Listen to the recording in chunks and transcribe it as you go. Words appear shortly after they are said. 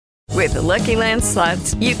With the Lucky Land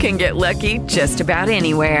Slots, you can get lucky just about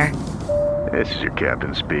anywhere. This is your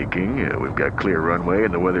captain speaking. We've got clear runway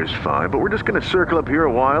and the weather's fine, but we're just going to circle up here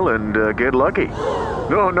a while and get lucky.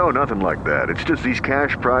 No, nothing like that. It's just these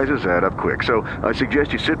cash prizes add up quick. So I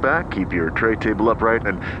suggest you sit back, keep your tray table upright,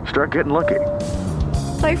 and start getting lucky.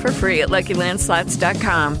 Play for free at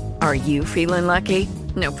LuckyLandSlots.com. Are you feeling lucky?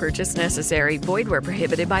 No purchase necessary. Void where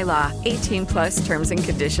prohibited by law. 18 plus terms and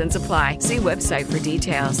conditions apply. See website for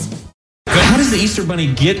details. How does the Easter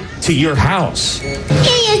Bunny get to your house? He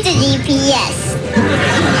used the GPS.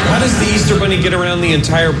 How does the Easter Bunny get around the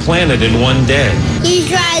entire planet in one day? He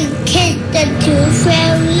tried to catch the Tooth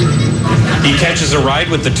Fairy. He catches a ride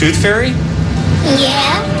with the Tooth Fairy?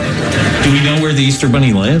 Yeah. Do we know where the Easter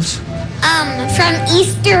Bunny lives? From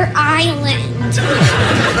Easter Island.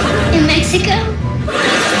 In Mexico.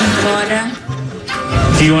 Florida.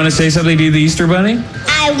 Do you want to say something to the Easter Bunny?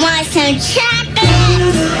 I want some chocolate.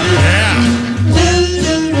 Yeah.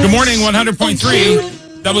 Good morning,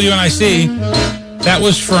 100.3 WNIC. That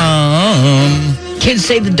was from... Kids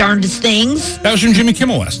say the darndest things. That was from Jimmy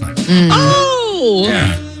Kimmel last night. Oh!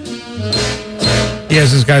 Yeah. He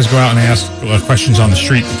has his guys go out and ask questions on the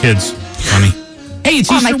street to kids. Funny. Hey,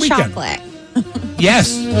 it's Easter my weekend. chocolate.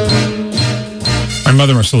 Yes. My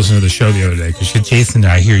mother must listen to the show the other day because she said, Jason,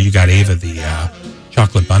 I hear you got Ava the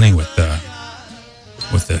chocolate bunny with the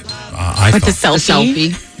iPhone. With the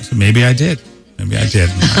selfie. So maybe I did. I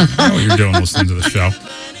know what you're doing listening to the show,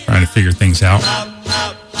 trying to figure things out.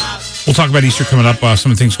 We'll talk about Easter coming up,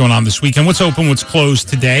 some things going on this weekend. What's open, what's closed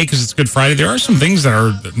today, because it's Good Friday. There are some things that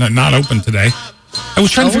are not open today. I was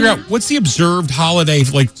trying to figure out, what's the observed holiday,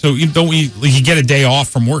 like, so you get a day off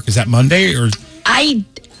from work? Is that Monday? Or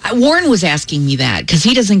Warren was asking me that because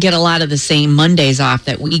he doesn't get a lot of the same Mondays off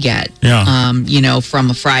that we get, from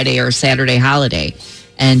a Friday or a Saturday holiday.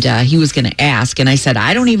 And he was going to ask, and I said,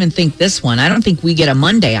 I don't even think this one. I don't think we get a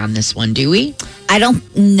Monday on this one, do we? I don't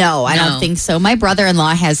think so. My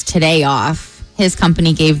brother-in-law has today off. His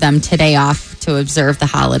company gave them today off to observe the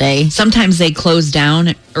holiday. Sometimes they close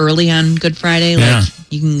down early on Good Friday. Like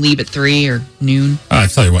you can leave at 3 or noon. I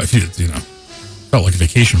tell you what, if you felt like a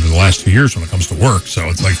vacation for the last 2 years when it comes to work. So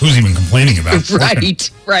it's like, who's even complaining about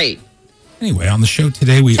it? Right. Anyway, on the show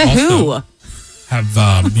today, we also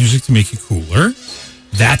have music to make you cooler.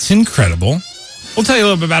 That's incredible. We'll tell you a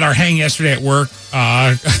little bit about our hang yesterday at work.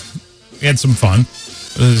 We had some fun.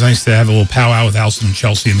 It was nice to have a little powwow with Allison and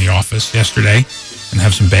Chelsea in the office yesterday and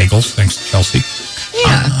have some bagels, thanks to Chelsea.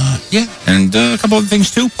 And a couple other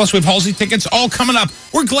things, too. Plus, we have Halsey tickets all coming up.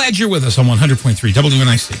 We're glad you're with us on 100.3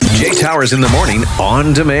 WNIC. Jay Towers in the morning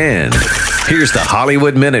on demand. Here's the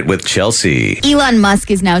Hollywood Minute with Chelsea. Elon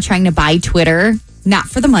Musk is now trying to buy Twitter, not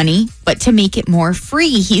for the money, but to make it more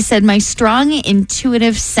free. He said, my strong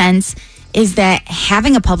intuitive sense is that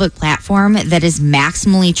having a public platform that is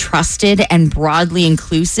maximally trusted and broadly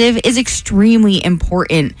inclusive is extremely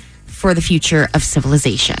important for the future of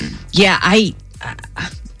civilization. Yeah, I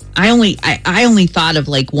only thought of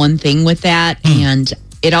like one thing with that, and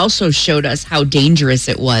it also showed us how dangerous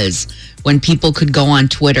it was when people could go on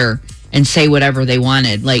Twitter and say whatever they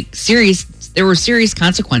wanted. Like there were serious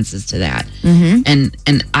consequences to that. Mm-hmm.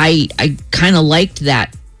 And I kind of liked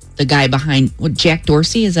that. The guy behind, Jack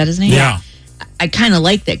Dorsey, is that his name? Yeah. I kind of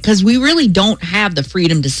like that because we really don't have the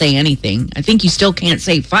freedom to say anything. I think you still can't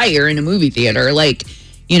say fire in a movie theater. Like,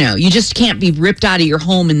 you just can't be ripped out of your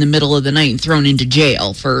home in the middle of the night and thrown into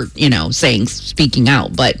jail for, speaking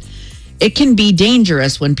out. But it can be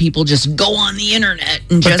dangerous when people just go on the internet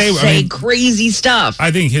and say crazy stuff.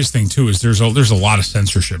 I think his thing, too, is there's a lot of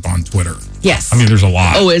censorship on Twitter. Yes. I mean, there's a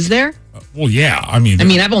lot. Oh, is there? Well, yeah. I mean,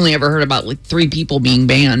 I've only ever heard about like 3 people being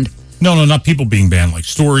banned. No, not people being banned, like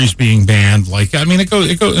stories being banned. Like,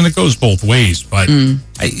 it goes both ways. But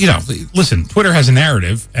listen, Twitter has a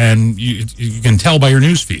narrative, and you can tell by your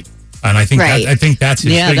news feed. And I think that's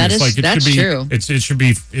his thing. That's true. It should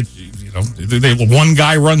be. One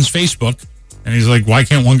guy runs Facebook, and he's like, why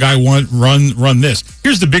can't one guy run this?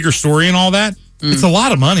 Here's the bigger story and all that. It's a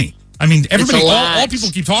lot of money. I mean, everybody, all people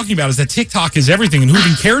keep talking about is that TikTok is everything, and who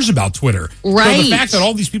even cares about Twitter? Right. So the fact that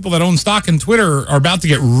all these people that own stock in Twitter are about to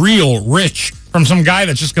get real rich from some guy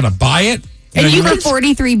that's just going to buy it. And you for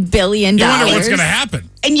 $43 billion. You wonder what's going to happen.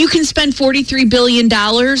 And you can spend $43 billion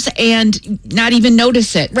and not even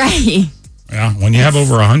notice it. Right. Yeah, when you have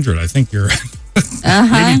over 100, I think you're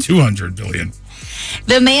maybe 200 billion.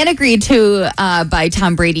 The man agreed to buy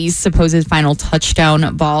Tom Brady's supposed final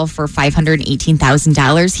touchdown ball for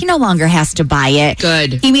 $518,000. He no longer has to buy it.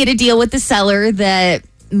 Good. He made a deal with the seller that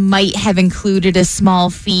might have included a small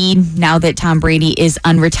fee. Now that Tom Brady is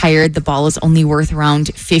unretired, the ball is only worth around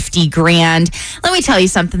 $50,000. Let me tell you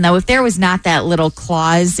something, though. If there was not that little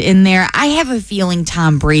clause in there, I have a feeling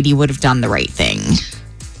Tom Brady would have done the right thing.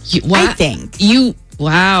 I think. You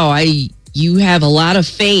have a lot of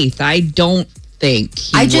faith. I don't think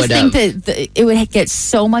he I just would've. think that it would get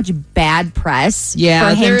so much bad press for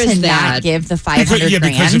him there to is not that. give the $500,000.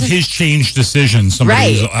 Because of his changed decision,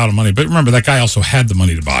 somebody was out of money. But remember, that guy also had the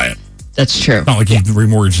money to buy it. That's true. It's not like he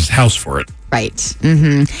remortgaged his house for it. Right.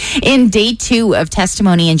 Mm-hmm. In day 2 of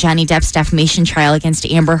testimony in Johnny Depp's defamation trial against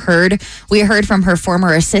Amber Heard, we heard from her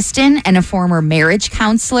former assistant and a former marriage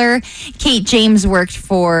counselor. Kate James worked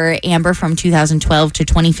for Amber from 2012 to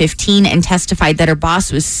 2015 and testified that her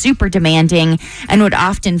boss was super demanding and would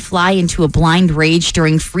often fly into a blind rage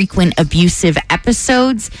during frequent abusive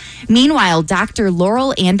episodes. Meanwhile, Dr.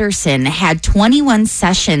 Laurel Anderson had 21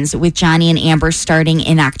 sessions with Johnny and Amber starting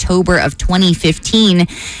in October of 2015.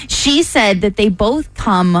 She said that they both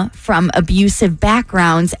come from abusive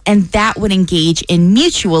backgrounds and that would engage in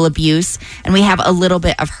mutual abuse. And we have a little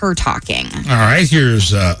bit of her talking. All right,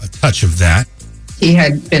 here's a touch of that. He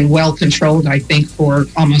had been well controlled, I think, for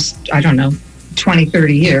almost, 20,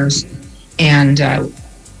 30 years. And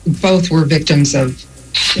both were victims of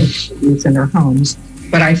abuse in their homes.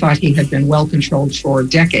 But I thought he had been well controlled for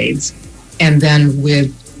decades. And then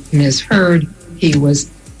with Ms. Heard, he was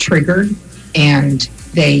triggered and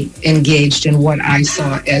they engaged in what I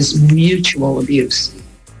saw as mutual abuse.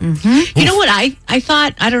 Mm-hmm. You know what I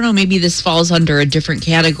thought? I don't know, maybe this falls under a different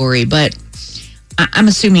category, but I'm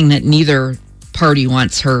assuming that neither party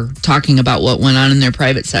wants her talking about what went on in their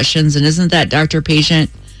private sessions. And isn't that doctor-patient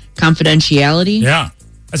confidentiality? Yeah.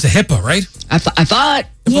 That's a HIPAA, right? I thought.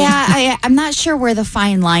 Yeah, I'm not sure where the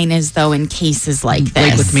fine line is, though, in cases like this.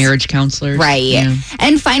 Like with marriage counselors. Right. Yeah.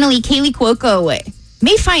 And finally, Kaylee Cuoco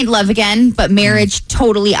may find love again, but marriage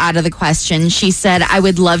totally out of the question. She said, I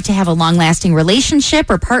would love to have a long-lasting relationship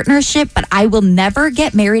or partnership, but I will never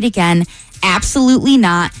get married again. Absolutely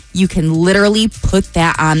not. You can literally put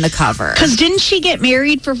that on the cover. Because didn't she get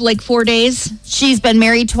married for like 4 days? She's been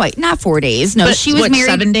married twice. Not 4 days. No, but she was married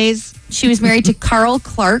 7 days? She was married to Carl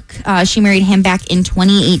Clark. She married him back in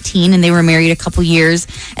 2018, and they were married a couple years.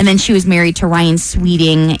 And then she was married to Ryan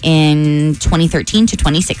Sweeting in 2013 to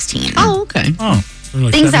 2016. Oh, okay. Oh.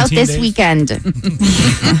 Like Things out this days? weekend. On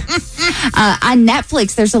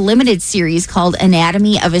Netflix, there's a limited series called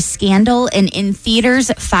Anatomy of a Scandal, and in theaters,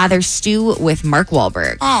 Father Stu with Mark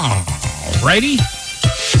Wahlberg. Oh, righty.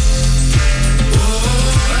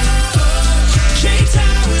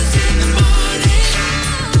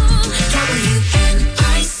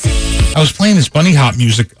 I was playing this Bunny Hop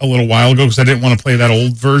music a little while ago because I didn't want to play that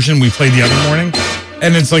old version we played the other morning.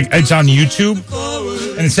 And it's on YouTube.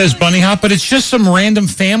 And it says Bunny Hop, but it's just some random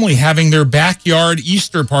family having their backyard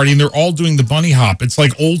Easter party, and they're all doing the Bunny Hop. It's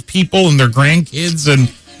like old people and their grandkids,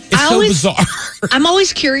 and it's so bizarre. I'm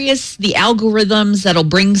always curious the algorithms that'll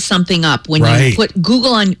bring something up when you put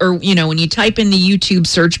Google on, or when you type in the YouTube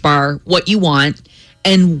search bar what you want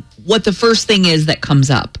and what the first thing is that comes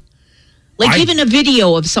up. Like even a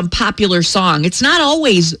video of some popular song, it's not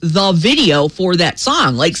always the video for that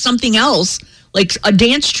song. Like something else, like a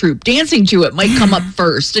dance troupe dancing to it might come up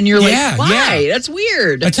first, and you're like, why? Yeah. That's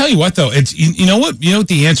weird. I tell you what, though, it's you know what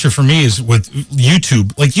the answer for me is with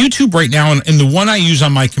YouTube. Like YouTube right now, and the one I use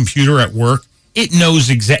on my computer at work, it knows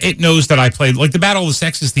that I play like the Battle of the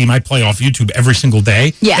Sexes theme. I play off YouTube every single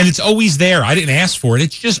day, and it's always there. I didn't ask for it.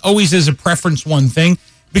 It's just always as a preference one thing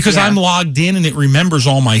because I'm logged in and it remembers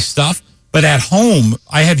all my stuff. But at home,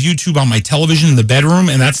 I have YouTube on my television in the bedroom,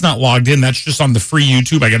 and that's not logged in. That's just on the free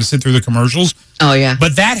YouTube. I got to sit through the commercials. Oh, yeah.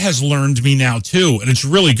 But that has learned me now, too, and it's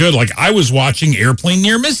really good. Like, I was watching Airplane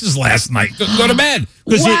Near Misses last night. Go to bed.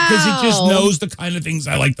 Because it just knows the kind of things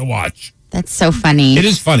I like to watch. That's so funny. It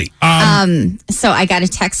is funny. So I got a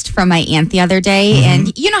text from my aunt the other day,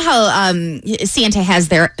 and you know how Santa has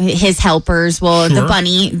his helpers. Well,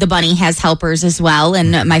 the bunny has helpers as well,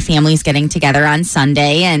 and my family's getting together on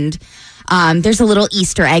Sunday, and there's a little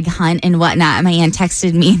Easter egg hunt and whatnot. My aunt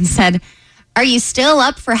texted me and said, "Are you still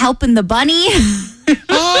up for helping the bunny?"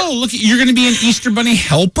 Oh, look! You're going to be an Easter Bunny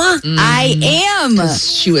helper. I am.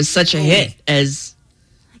 She was such a hit as.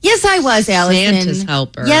 Yes, I was, Allison. Santa's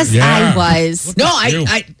helper. Yes, I was. No,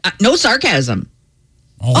 I no sarcasm.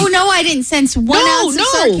 Oh, no, I didn't sense one ounce of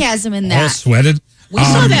sarcasm in that. All sweated. We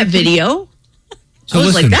saw that video. So I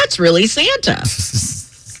was like, that's really Santa.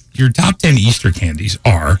 Your top 10 Easter candies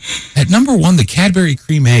are, at number 1, the Cadbury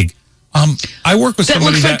Cream Egg. I work with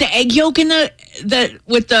somebody looks like the egg yolk in the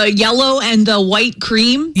with the yellow and the white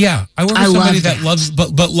cream. Yeah, I work with somebody that loves,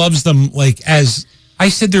 but loves them like as I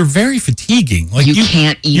said they're very fatiguing. Like you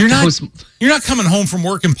can't eat those. You're not coming home from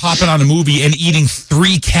work and popping on a movie and eating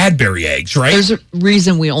 3 Cadbury eggs, right? There's a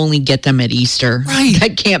reason we only get them at Easter. Right.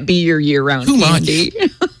 That can't be your year-round candy.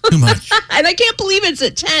 Too much. And I can't believe it's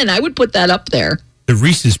at 10. I would put that up there. The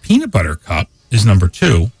Reese's Peanut Butter Cup is number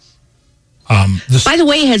 2. By the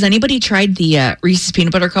way, has anybody tried the Reese's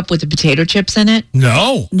Peanut Butter Cup with the potato chips in it?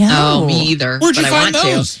 No. Oh, me either. Where'd you but find I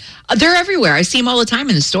want those? To. They're everywhere. I see them all the time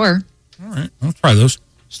in the store. All right, I'll try those.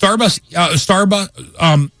 Starburst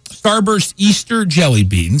Easter jelly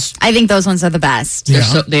beans. I think those ones are the best.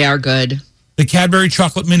 They are good. The Cadbury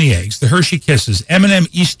chocolate mini eggs, the Hershey Kisses, M&M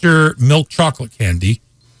Easter milk chocolate candy,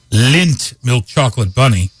 Lindt milk chocolate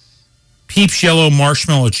bunny, Peeps yellow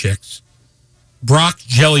marshmallow chicks, Brock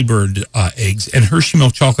Jellybird eggs, and Hershey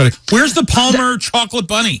milk chocolate. Where's the Palmer chocolate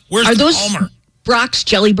bunny? Where's are the those Palmer? Brock's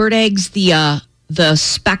Jellybird eggs? The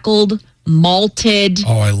speckled malted.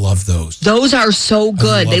 Oh, I love those. Those are so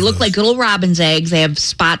good. They look those. like little robin's eggs. They have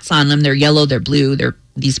spots on them. They're yellow. They're blue. They're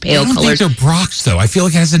these pale I don't colors. think they're Brock's though. I feel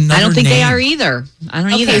like it has another. I don't think name. they are either. I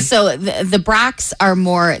don't either. Okay, so the Brocks are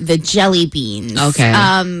more the jelly beans. Okay.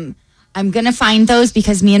 I'm going to find those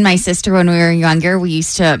because me and my sister, when we were younger, we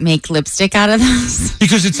used to make lipstick out of those.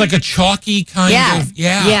 Because it's like a chalky kind of.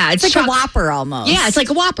 Yeah. Yeah. It's like a Whopper almost. Yeah, it's like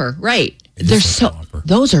a Whopper. Right. It is like a Whopper.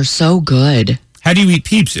 Those are so good. How do you eat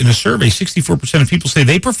Peeps? In a survey, 64% of people say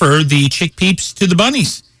they prefer the Chick Peeps to the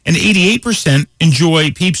bunnies. And 88%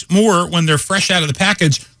 enjoy Peeps more when they're fresh out of the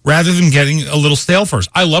package rather than getting a little stale first.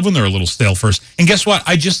 I love when they're a little stale first. And guess what?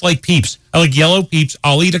 I just like Peeps. I like yellow Peeps.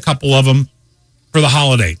 I'll eat a couple of them for the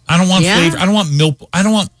holiday. I don't want flavor. I don't want milk. I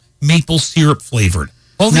don't want maple syrup flavored.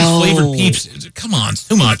 All these flavored Peeps. Come on, it's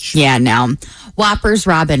too much. Yeah, no. Whoppers,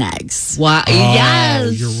 Robin eggs.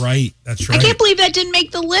 Yes. You're right. That's right. I can't believe that didn't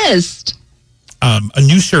make the list. A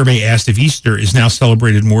new survey asked if Easter is now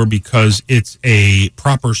celebrated more because it's a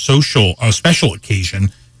proper special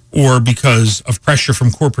occasion or because of pressure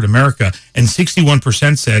from corporate America. And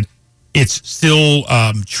 61% said it's still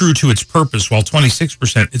true to its purpose, while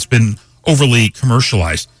 26% it's been overly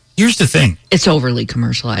commercialized. Here's the thing. It's overly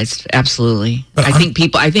commercialized. Absolutely. But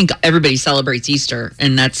I think everybody celebrates Easter,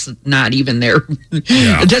 and that's not even their,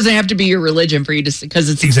 Yeah. It doesn't have to be your religion for you to, because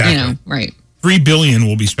it's, Exactly. Right. $3 billion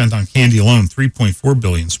will be spent on candy alone. $3.4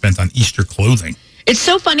 billion spent on Easter clothing. It's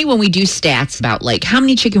so funny when we do stats about like how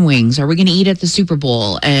many chicken wings are we going to eat at the Super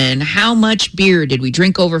Bowl and how much beer did we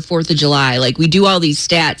drink over 4th of July? Like we do all these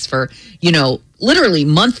stats for, literally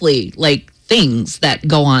monthly, like things that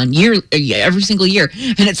go on every single year.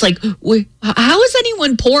 And it's like, how is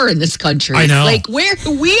anyone poor in this country? I know. Like we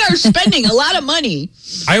are spending a lot of money.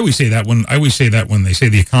 I always say that when they say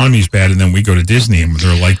the economy's bad, and then we go to Disney and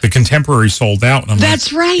they're like the Contemporary sold out. And I'm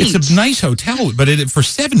That's right. It's a nice hotel, but for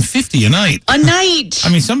 $750 a night. A night.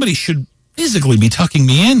 I mean, somebody should physically be tucking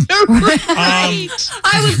me in. Right.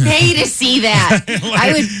 I would pay to see that.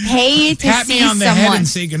 I would pay to Pat see me on the head someone. and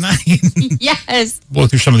say goodnight. Yes. We'll go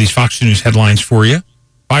through some of these Fox News headlines for you.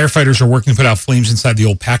 Firefighters are working to put out flames inside the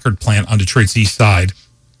old Packard plant on Detroit's east side.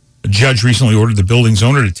 A judge recently ordered the building's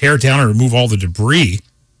owner to tear down and remove all the debris.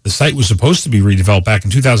 The site was supposed to be redeveloped back in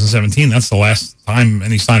 2017. That's the last time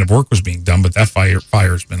any sign of work was being done, but that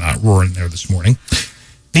fire's been roaring there this morning.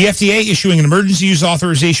 The FDA issuing an emergency use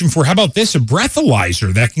authorization for, how about this, a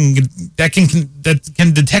breathalyzer that can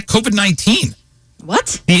detect COVID-19.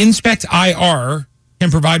 What? The Inspect IR can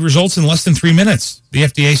provide results in less than 3 minutes. The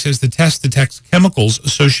FDA says the test detects chemicals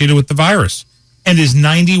associated with the virus and is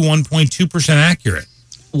 91.2% accurate.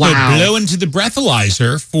 Wow. So blow into the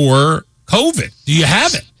breathalyzer for COVID. Do you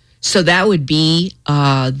have it? So that would be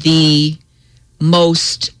the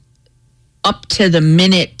most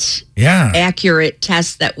up-to-the-minute accurate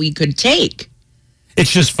test that we could take. It's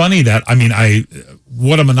just funny that,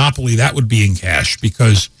 what a monopoly that would be in cash,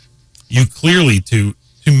 because you clearly, to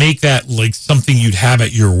make that like something you'd have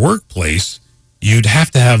at your workplace, you'd have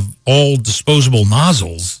to have all disposable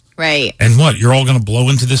nozzles. Right. And what, you're all going to blow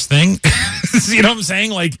into this thing? You know what I'm saying?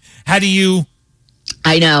 Like, how do you...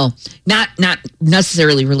 I know. Not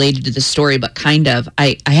necessarily related to the story, but kind of.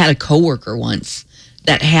 I had a coworker once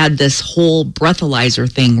that had this whole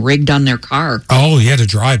breathalyzer thing rigged on their car. Oh, yeah, to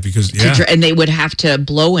drive, because, and they would have to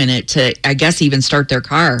blow in it to, I guess, even start their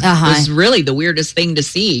car. Uh-huh. It was really the weirdest thing to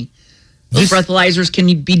see. Those breathalyzers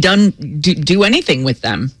can be done, do anything with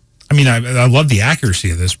them. I mean, I love the accuracy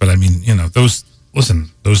of this, but I mean, those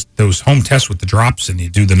home tests with the drops and you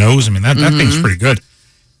do the nose, I mean, that thing's pretty good.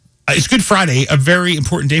 It's Good Friday, a very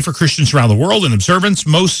important day for Christians around the world. In observance,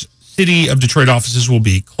 most City of Detroit offices will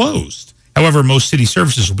be closed. However, most city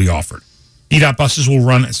services will be offered. DDOT buses will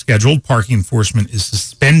run as scheduled. Parking enforcement is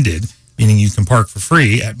suspended, meaning you can park for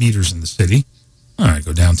free at meters in the city. All right,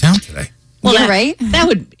 go downtown today. Well, Yeah, right?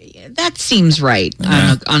 That seems right.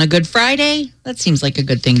 On a Good Friday, that seems like a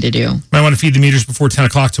good thing to do. Might want to feed the meters before 10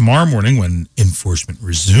 o'clock tomorrow morning when enforcement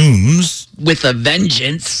resumes. With a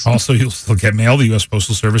vengeance. Also, you'll still get mail. The U.S.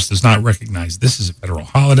 Postal Service does not recognize this as a federal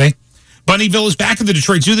holiday. Bunnyville is back at the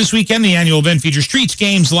Detroit Zoo this weekend. The annual event features treats,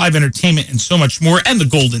 games, live entertainment, and so much more, and the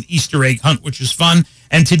Golden Easter Egg Hunt, which is fun.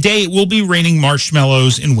 And today it will be raining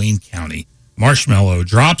marshmallows in Wayne County. Marshmallow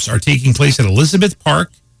drops are taking place at Elizabeth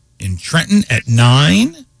Park in Trenton at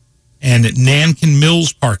 9 and at Nankin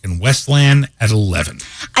Mills Park in Westland at 11.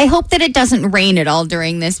 I hope that it doesn't rain at all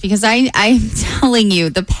during this because I'm telling you,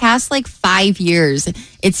 the past 5 years,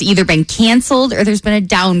 it's either been canceled or there's been a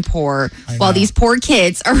downpour while these poor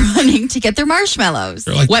kids are running to get their marshmallows.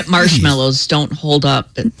 Wet marshmallows don't hold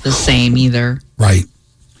up the same either. Right.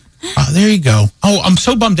 There you go. Oh, I'm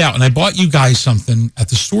so bummed out. And I bought you guys something at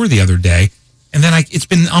the store the other day. And then it's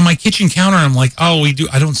been on my kitchen counter. And I'm like,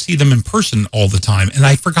 I don't see them in person all the time. And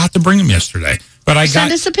I forgot to bring them yesterday. But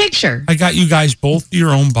Send us a picture. I got you guys both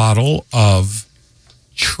your own bottle of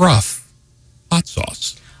Truff hot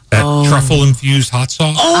sauce. That truffle-infused hot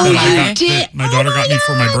sauce that my daughter got me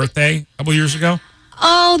for my birthday a couple years ago.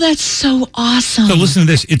 Oh, that's so awesome. So listen to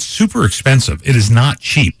this. It's super expensive. It is not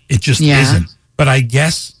cheap. It just isn't. But I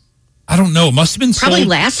guess, I don't know. It must have been Probably sold.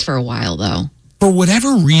 lasts for a while, though. For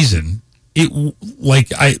whatever reason,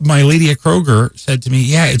 my lady at Kroger said to me,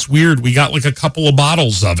 yeah, it's weird. We got a couple of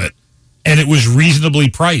bottles of it. And it was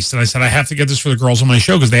reasonably priced. And I said, I have to get this for the girls on my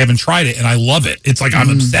show because they haven't tried it. And I love it. It's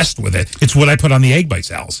I'm obsessed with it. It's what I put on the egg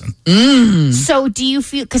bites, Allison. So do you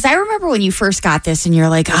feel, because I remember when you first got this and you're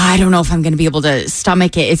like, I don't know if I'm going to be able to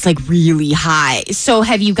stomach it. It's really high. So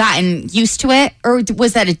have you gotten used to it? Or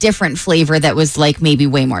was that a different flavor that was maybe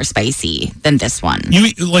way more spicy than this one?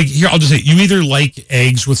 Here, I'll just say, you either like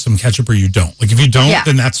eggs with some ketchup or you don't. If you don't,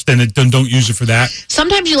 then don't use it for that.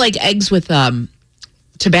 Sometimes you like eggs with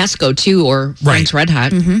Tabasco too, or Frank's Red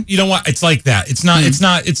Hot. Mm-hmm. You know what? It's like that. It's not.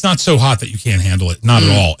 It's not so hot that you can't handle it. Not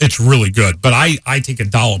at all. It's really good. But I take a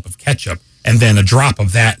dollop of ketchup and then a drop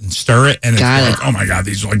of that and stir it, and it's oh my god,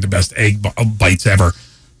 these are the best egg bites ever.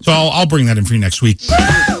 So I'll bring that in for you next week.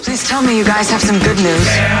 Please tell me you guys have some good news.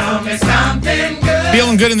 Tell me something good.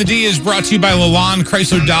 Feeling Good in the D is brought to you by Lalonde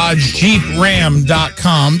Chrysler Dodge Jeep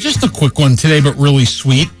Ram.com. Just a quick one today, but really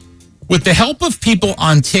sweet. With the help of people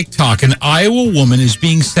on TikTok, an Iowa woman is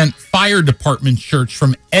being sent fire department shirts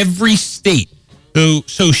from every state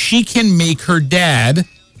so she can make her dad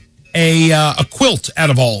a quilt out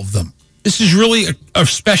of all of them. This is really a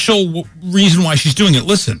special reason why she's doing it.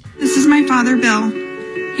 Listen. This is my father, Bill.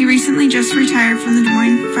 He recently just retired from the Des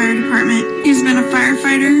Moines Fire Department. He's been a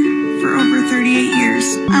firefighter for over 38 years.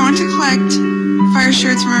 I want to collect fire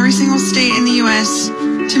shirts from every single state in the U.S.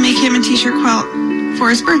 to make him a t-shirt quilt for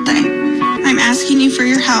his birthday. I'm asking you for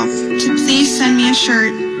your help to please send me a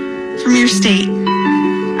shirt from your state.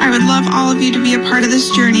 I would love all of you to be a part of this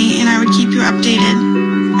journey, and I would keep you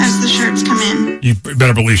updated as the shirts come in. You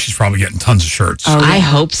better believe she's probably getting tons of shirts. Oh, I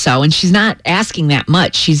hope so. And she's not asking that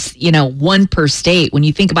much. She's, one per state. When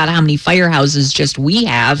you think about how many firehouses just we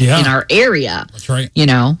have in our area. That's right.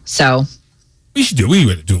 So... We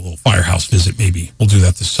would do a little firehouse visit, maybe. We'll do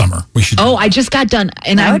that this summer. We should. I just got done.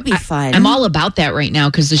 And that would be fun. I'm all about that right now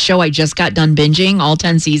because the show I just got done binging, all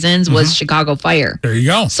 10 seasons, was Chicago Fire. There you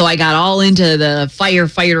go. So I got all into the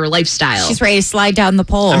firefighter lifestyle. She's ready to slide down the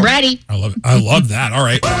pole. I'm ready. I love it. I love that. All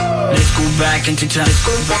right. Let's go back into time. Let's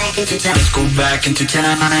go back into time. Let's go back into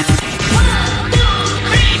time.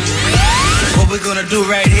 What we're going to do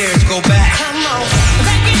right here is go back. Come on.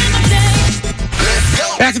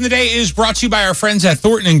 Back in the Day is brought to you by our friends at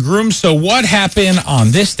Thornton and Groom. So what happened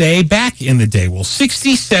on this day back in the day? Well,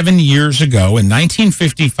 67 years ago in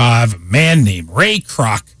 1955, a man named Ray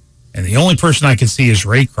Kroc, and the only person I can see as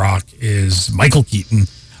Ray Kroc is Michael Keaton,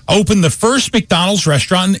 opened the first McDonald's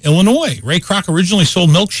restaurant in Illinois. Ray Kroc originally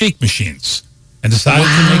sold milkshake machines and decided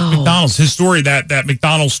to make McDonald's. His story, that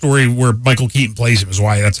McDonald's story where Michael Keaton plays him is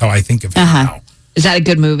why that's how I think of him now. Is that a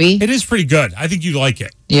good movie? It is pretty good. I think you'd like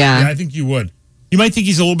it. Yeah. I think you would. You might think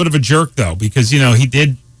he's a little bit of a jerk, though, because, he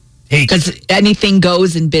did take... Because anything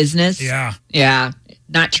goes in business. Yeah. Yeah,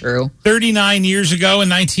 not true. 39 years ago in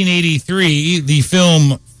 1983, the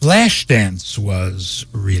film Flashdance was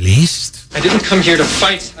released. I didn't come here to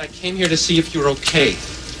fight. I came here to see if you're okay.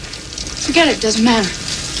 Forget it. Doesn't matter.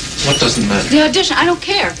 What doesn't matter? The audition. I don't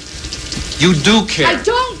care. You do care. I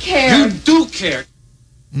don't care. You do care.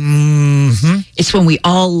 Mm-hmm. It's when we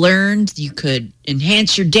all learned you could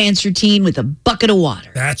enhance your dance routine with a bucket of water.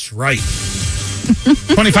 That's right.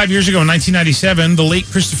 25 years ago in 1997, the late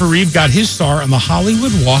Christopher Reeve got his star on the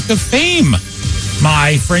Hollywood Walk of Fame.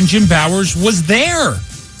 My friend Jim Bowers was there.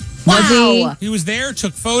 Was he was there,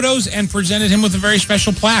 took photos, and presented him with a very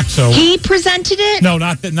special plaque. So he presented it? No,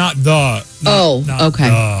 not the. Okay.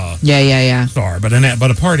 Yeah. Sorry, but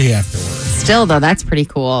a party afterwards. Still, though, that's pretty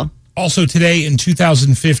cool. Also today in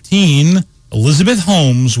 2015, Elizabeth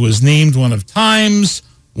Holmes was named one of Time's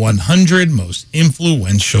 100 most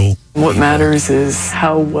influential. What matters is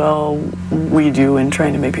how well we do in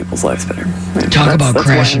trying to make people's lives better. Talk about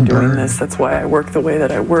crash and burn. That's why I work the way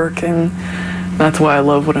that I work, and that's why I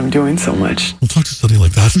love what I'm doing so much. We'll talk to somebody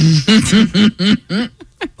like that.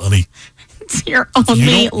 Funny. It's your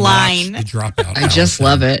only line. The Dropout. I just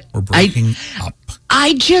love it. We're breaking up.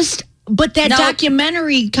 But that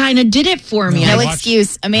documentary kind of did it for me. No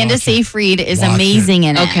excuse. Amanda Seyfried is amazing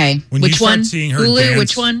in it. Okay. When Which you start one? seeing her Hulu, dance,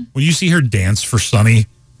 which one? When you see her dance for Sunny,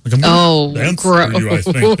 like I'm gonna dance for you, I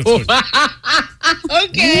think. It's like,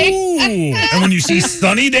 okay. Ooh. And when you see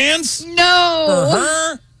Sunny dance No. for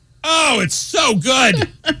her, oh, it's so good.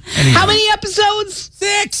 Anyway. How many episodes?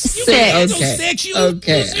 6. You Six. can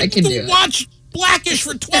Okay. 6. You I can do it. Watch Blackish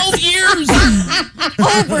for 12 years.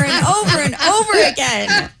 Over and over and over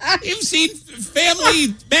again. You've seen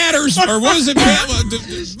Family Matters, or what is it?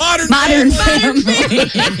 Modern Family.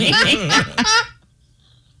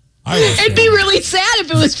 It'd be really sad if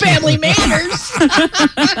it was Family Matters.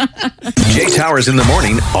 Jay Towers in the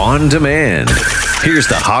morning on demand. Here's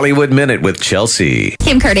the Hollywood Minute with Chelsea.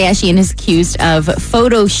 Kim Kardashian is accused of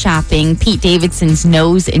photoshopping Pete Davidson's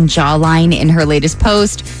nose and jawline in her latest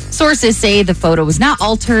post. Sources say the photo was not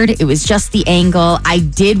altered. It was just the angle. I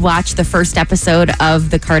did watch the first episode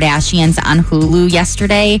of The Kardashians on Hulu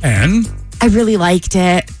yesterday. And? I really liked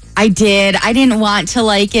it. I did. I didn't want to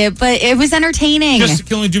like it, but it was entertaining. Just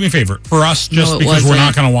can only do me a favor for us, just No, it because we're wasn't.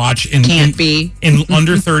 not going to watch in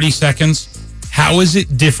under 30 seconds. How is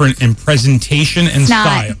it different in presentation and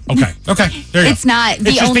style? Okay. There you It's go. not.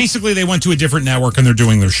 It's just basically they went to a different network and they're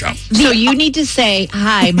doing their show. So you need to say,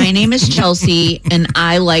 hi, my name is Chelsea, and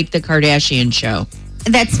I like the Kardashian show.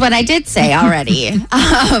 That's what I did say already.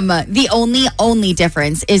 The only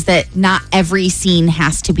difference is that not every scene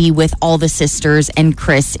has to be with all the sisters and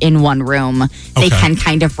Chris in one room. They can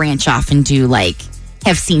kind of branch off and do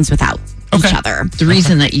have scenes without each other. The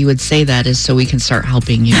reason that you would say that is so we can start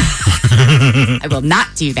helping you. I will not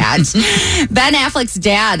do that. Ben Affleck's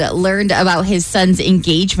dad learned about his son's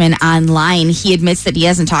engagement online. He admits that he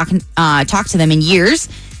hasn't talked to them in years,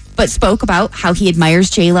 but spoke about how he admires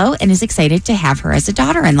J-Lo and is excited to have her as a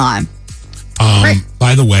daughter-in-law.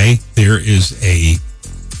 By the way, there is a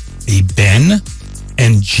Ben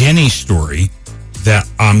and Jenny story that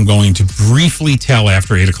I'm going to briefly tell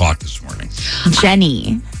after 8 o'clock this morning.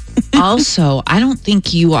 Jenny. Also, I don't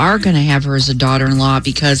think you are going to have her as a daughter-in-law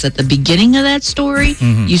because at the beginning of that story,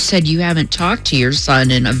 you said you haven't talked to your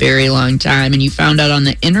son in a very long time and you found out on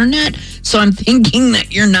the internet. So I'm thinking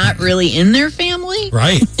that you're not really in their family.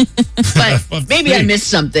 Right. But maybe I missed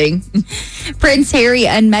something. Prince Harry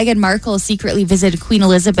and Meghan Markle secretly visited Queen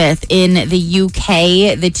Elizabeth in the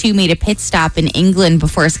UK. The two made a pit stop in England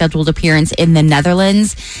before a scheduled appearance in the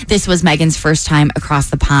Netherlands. This was Meghan's first time across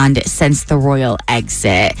the pond since the royal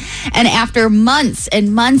exit. And after months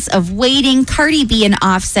and months of waiting, Cardi B and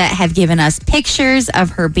Offset have given us pictures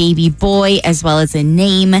of her baby boy as well as a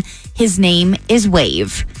name. His name is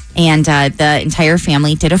Wave. And the entire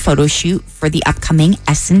family did a photo shoot for the upcoming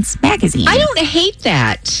Essence magazine. I don't hate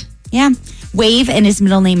that. Yeah. Wave, and his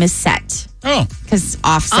middle name is Set. Oh. Because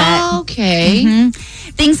Offset. Okay.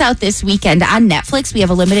 Things out this weekend. On Netflix, we have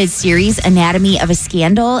a limited series, Anatomy of a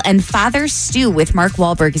Scandal, and Father Stew with Mark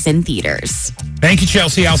Wahlberg is in theaters. Thank you,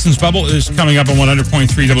 Chelsea. Allison's Bubble is coming up on 100.3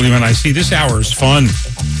 WNIC. This hour is fun.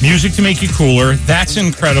 Music to make you cooler. That's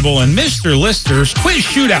incredible. And Mr. Lister's quiz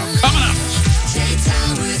shootout coming up.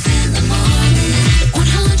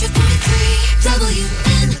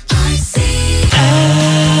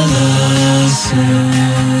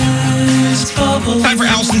 Time for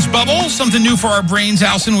Allison's Bubble. Something new for our brains.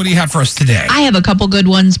 Allison, what do you have for us today? I have a couple good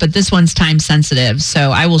ones, but this one's time sensitive.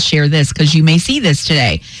 So I will share this because you may see this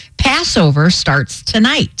today. Passover starts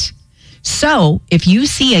tonight. So if you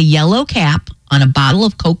see a yellow cap on a bottle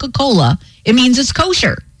of Coca-Cola, it means it's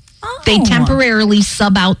kosher. They temporarily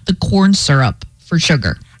sub out the corn syrup for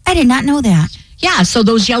sugar. I did not know that. Yeah, so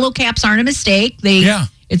those yellow caps aren't a mistake.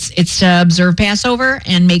 It's to observe Passover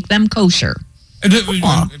and make them kosher. And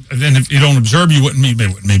then if you don't observe, you wouldn't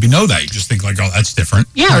maybe know that. You just think like, oh, that's different.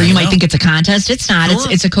 Yeah, or you might think it's a contest. It's not.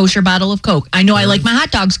 Sure. It's a kosher bottle of Coke. I know I like my hot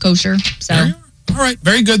dogs kosher. So. All right,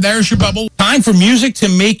 very good. There's your bubble. Time for music to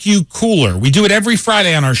make you cooler. We do it every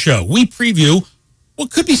Friday on our show. We preview what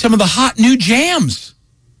could be some of the hot new jams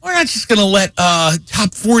We're not just going to let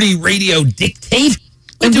Top 40 radio dictate.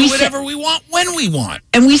 We do whatever we want when we want.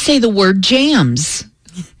 And we say the word jams.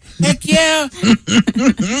 Heck yeah.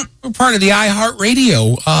 We're part of the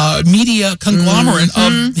iHeartRadio media conglomerate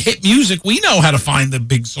of hit music. We know how to find the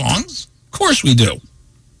big songs. Of course we do.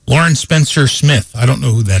 Lauren Spencer Smith. I don't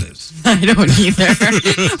know who that is. I don't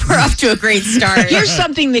either. We're off to a great start. Here's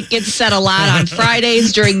something that gets said a lot on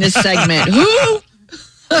Fridays during this segment. Who?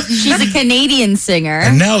 She's a Canadian singer.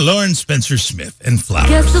 And now Lauren Spencer Smith and Flowers.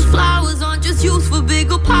 Guess the flowers aren't just used for big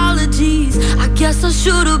apologies. I guess I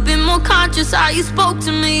should have been more conscious how you spoke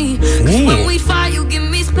to me. 'Cause when we fight, you give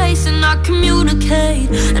me space and I communicate.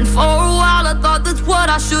 And for a while, I thought that's what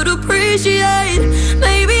I should appreciate.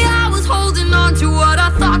 Maybe I was holding on to what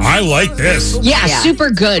I thought. I like this. Yeah, super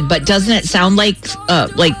good. But doesn't it sound like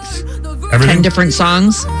 10 different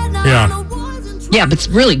songs? Yeah. Yeah, but it's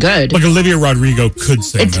really good. Like Olivia Rodrigo could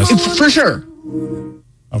sing this. For sure.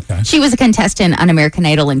 Okay. She was a contestant on American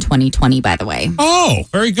Idol in 2020, by the way. Oh,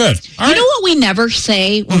 very good. You know what we never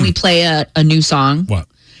say when we play a new song? What?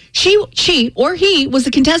 She or he was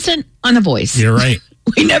a contestant on The Voice. You're right.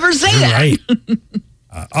 We never say You're that.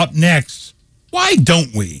 right. Up next, Why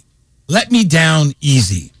Don't We? Let Me Down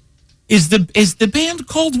Easy. Is the band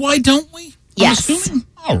called Why Don't We? Yes. I'm assuming?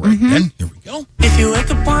 All right, then. Here we go. If you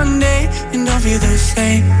wake up one day and don't feel the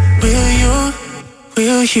same, will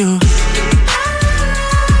you?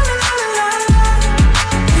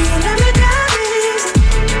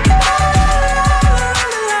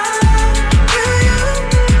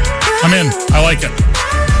 I'm in. I like it.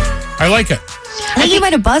 I think you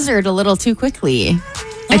might have buzzed a little too quickly.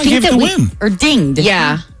 I think that win. Or dinged.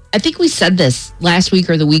 Yeah. I think we said this last week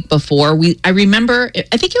or the week before. I remember,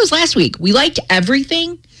 I think it was last week. We liked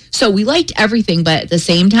everything. So we liked everything, but at the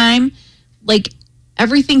same time, like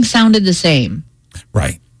everything sounded the same.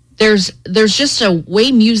 Right. There's just a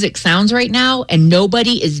way music sounds right now, and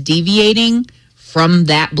nobody is deviating from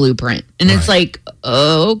that blueprint. And it's like,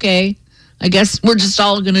 oh, okay. I guess we're just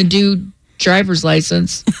all going to do driver's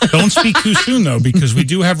license. Don't speak too soon, though, because we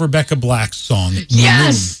do have Rebecca Black's song, Moon,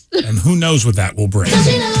 Yes. and who knows what that will bring.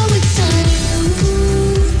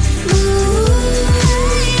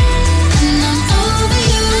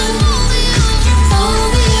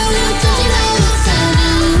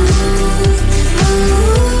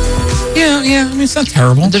 Yeah, I mean, it's not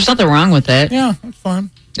terrible. There's nothing wrong with it. Yeah, that's fine.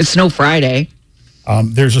 It's no Friday.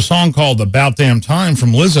 There's a song called About Damn Time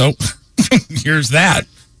from Lizzo. Here's that.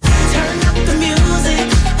 Turn up the music,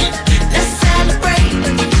 let's celebrate.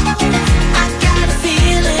 I got a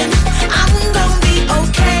feeling I'm gonna be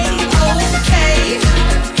okay, alright.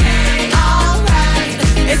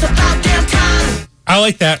 It's about damn time. I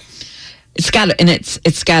like that. It's got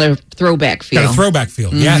a throwback feel. Got a throwback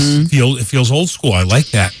feel. Yes, it feels old school. I like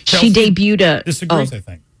that. She debuted a... Disagrees, I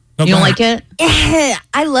think. No, You go don't ahead. like it?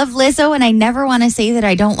 I love Lizzo, and I never want to say that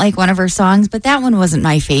I don't like one of her songs, but that one wasn't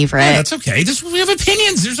my favorite. Yeah, that's okay. We have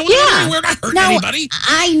opinions. We're not hurting anybody.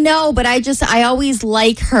 I know, but I always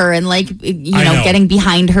like her and like, I know. getting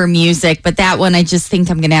behind her music, but that one I just think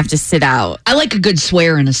I'm going to have to sit out. I like a good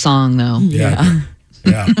swear in a song, though. Yeah.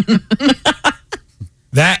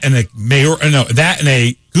 That and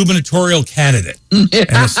a gubernatorial candidate and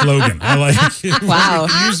a slogan. I like it. Wow.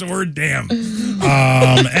 Use the word damn.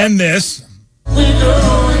 And this.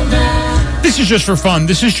 This is just for fun.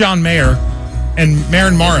 This is John Mayer and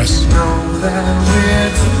Maren Morris.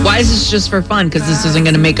 Why is this just for fun? Because this isn't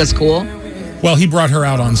going to make us cool? Well, he brought her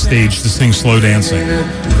out on stage to sing Slow Dancing.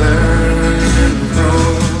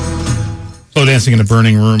 Slow Dancing in a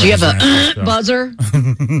Burning Room. Do you have a buzzer?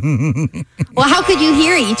 Well, how could you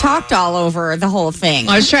hear it? You talked all over the whole thing.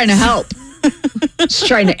 I was trying to help. Just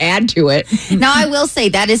trying to add to it. Now, I will say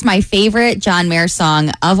that is my favorite John Mayer song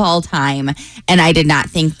of all time. And I did not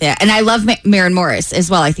think that. And I love Maren Morris as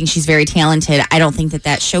well. I think she's very talented. I don't think that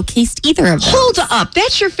showcased either of them. Hold up.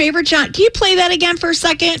 That's your favorite John. Can you play that again for a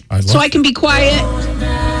second? So I can be quiet?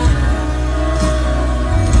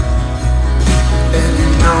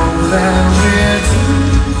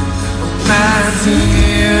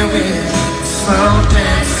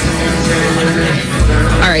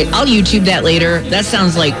 All right, I'll YouTube that later. That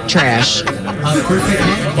sounds like trash.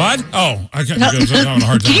 What? Oh, I can't. I'm having a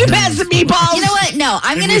hard time. Can you pass the meatballs? You know what? No,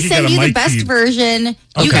 I'm Maybe going we to can send get a you the mic best feed. version.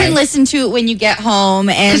 You Okay. can listen to it when you get home.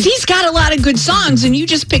 And Because he's got a lot of good songs, and you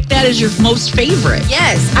just picked that as your most favorite.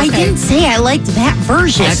 yes, I didn't say I liked that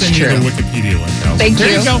version. I'll send you the Wikipedia link. Al. Thank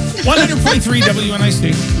there you. you go. 100.3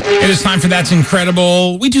 WNIC. It is time for That's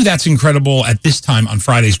Incredible. We do That's Incredible at this time on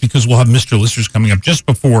Fridays because we'll have Mr. Listers coming up just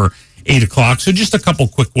before 8 o'clock. So just a couple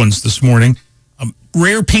quick ones this morning.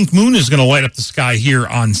 Rare pink moon is going to light up the sky here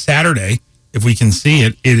on Saturday. if we can see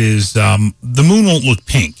it. It is the moon won't look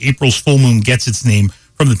pink. April's full moon gets its name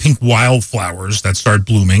from the pink wildflowers that start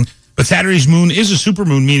blooming. But Saturday's moon is a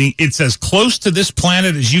supermoon, meaning it's as close to this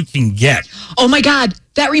planet as you can get. Oh my God,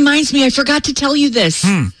 that reminds me. I forgot to tell you this.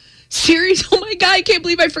 Serious? Oh my God, I can't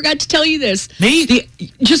believe I forgot to tell you this. Me?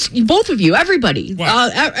 Just both of you, everybody,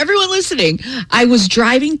 everyone listening. I was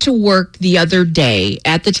driving to work the other day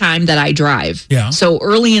at the time that I drive. Yeah. So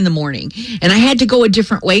early in the morning. And I had to go a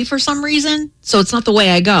different way for some reason. So it's not the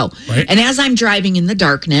way I go. Right. And as I'm driving in the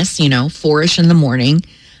darkness, 4-ish in the morning,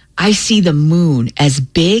 I see the moon as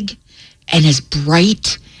big and as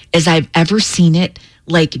bright as I've ever seen it,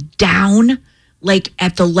 like down, like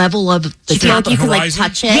at the level of the top. You could like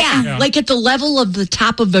touch it. Yeah, like at the level of the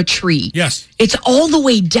top of a tree. Yes. It's all the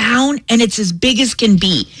way down and it's as big as can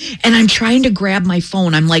be. And I'm trying to grab my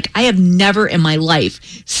phone. I'm like, I have never in my life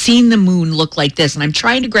seen the moon look like this. And I'm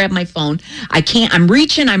trying to grab my phone. I can't. I'm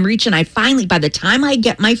reaching. I finally, by the time I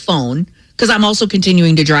get my phone, because I'm also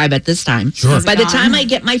continuing to drive at this time. Sure. By the time I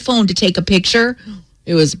get my phone to take a picture,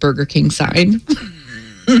 it was Burger King sign.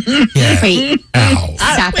 Yeah. Wait. Ow.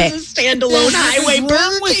 Stop it. It was a standalone highway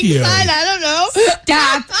Burger with King you? sign. I don't know.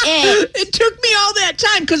 Stop it. It took me all that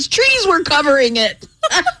time because trees were covering it.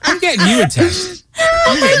 I'm getting you a test.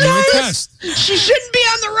 I'm getting you a test. She shouldn't be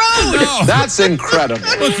on the road. No. That's incredible.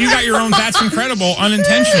 Look, you got your own That's Incredible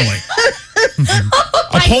unintentionally.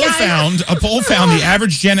 A poll found the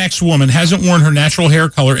average Gen X woman hasn't worn her natural hair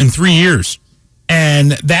color in 3 years.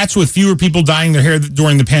 And that's with fewer people dyeing their hair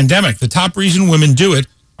during the pandemic. The top reason women do it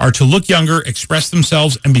are to look younger, express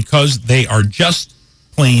themselves, and because they are just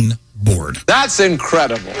plain bored. That's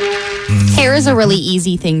incredible. Hair is a really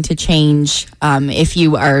easy thing to change if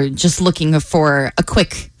you are just looking for a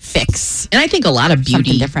quick fix. And I think a lot of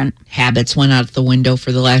beauty different habits went out the window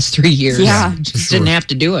for the last 3 years. Yeah. Just didn't have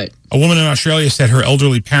to do it. A woman in Australia said her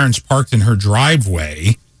elderly parents parked in her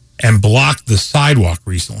driveway and blocked the sidewalk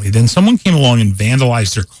recently. Then someone came along and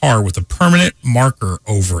vandalized their car with a permanent marker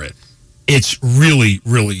over it. It's really,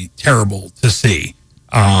 really terrible to see.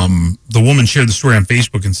 The woman shared the story on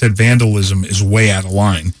Facebook and said vandalism is way out of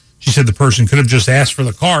line. She said the person could have just asked for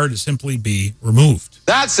the car to simply be removed.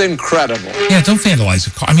 That's incredible. Yeah, don't vandalize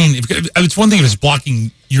a car. I mean, it's one thing if it's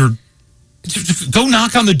blocking your... Go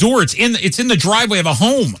knock on the door. It's in the driveway of a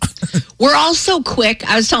home. We're all so quick.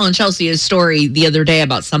 I was telling Chelsea a story the other day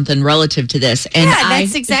about something relative to this. And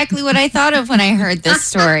that's exactly what I thought of when I heard this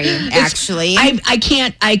story, actually. I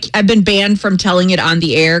can't. I've been banned from telling it on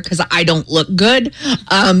the air because I don't look good.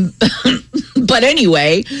 But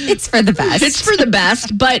anyway. It's for the best. It's for the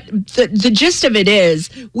best. But the gist of it is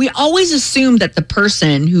we always assume that the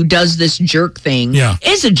person who does this jerk thing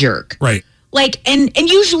is a jerk. Right. Like, and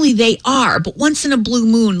usually they are, but once in a blue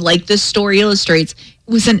moon, like this story illustrates,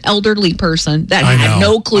 it was an elderly person that had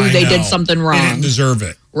no clue they did something wrong. They didn't deserve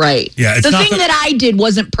it. Right. Yeah. The thing that I did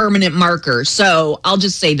wasn't permanent marker, so I'll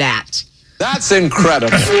just say that. That's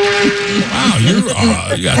incredible.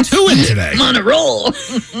 Wow, you got two in today. I'm on a roll.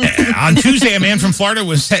 On Tuesday, a man from Florida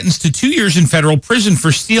was sentenced to 2 years in federal prison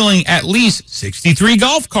for stealing at least 63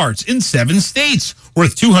 golf carts in 7 states,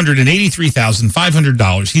 worth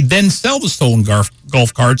 $283,500. He'd then sell the stolen golf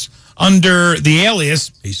carts under the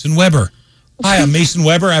alias Mason Weber. Hi, I'm Mason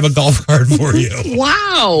Weber. I have a golf cart for you.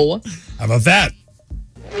 Wow. How about that?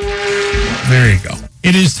 There you go.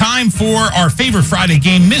 It is time for our favorite Friday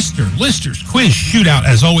game, Mr. Lister's Quiz Shootout.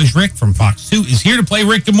 As always, Rick from Fox 2 is here to play.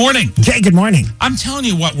 Rick, good morning. Jay, good morning. I'm telling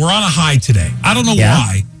you what, we're on a high today. I don't know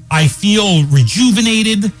why. I feel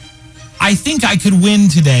rejuvenated. I think I could win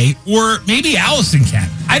today, or maybe Allison can.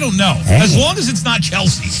 I don't know. Hey. As long as it's not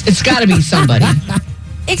Chelsea. It's got to be somebody.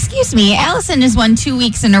 Excuse me, Allison has won 2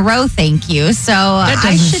 weeks in a row, thank you. So that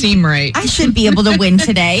doesn't seem right. I should be able to win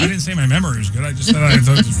today. I didn't say my memory was good. I just said I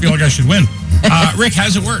feel like I should win. Rick,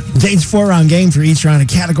 how's it work? Jay's 4-round game. For each round of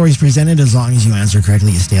categories presented. As long as you answer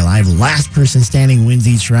correctly, you stay alive. Last person standing wins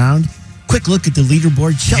each round. Quick look at the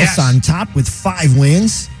leaderboard. Chelsea on top with 5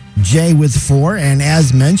 wins. Jay with 4. And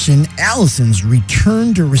as mentioned, Allison's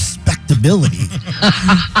return to respectability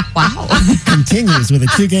continues with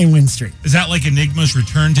a 2-game win streak. Is that like Enigma's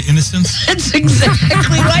return to innocence? It's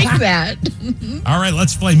exactly like that. All right,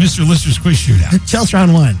 let's play Mr. Lister's Quiz Shootout. Chelsea,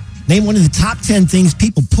 round 1. Name one of the top 10 things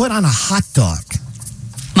people put on a hot dog.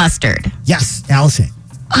 Mustard. Yes, Allison.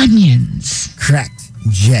 Onions. Correct.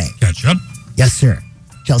 Jay. Ketchup. Yes, sir.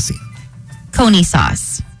 Chelsea. Coney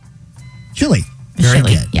sauce. Chili. Very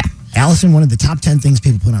Chili, good. yeah. Allison, one of the top 10 things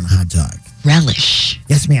people put on a hot dog. Relish.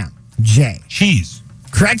 Yes, ma'am. Jay. Cheese.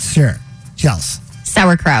 Correct, sir. Chelsea.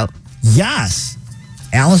 Sauerkraut. Yes.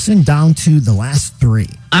 Allison, down to the last 3.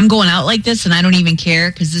 I'm going out like this and I don't even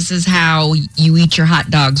care because this is how you eat your hot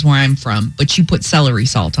dogs where I'm from. But you put celery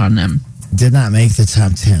salt on them. Did not make the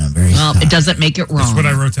top 10. I'm very Well, sorry. it doesn't make it wrong. That's what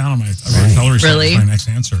I wrote down on my celery salt Really? was my next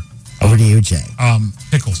answer. Over to you, Jay.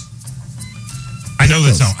 Pickles. I know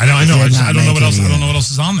that's no. I know. Did I not don't know make what else. it I don't either. know what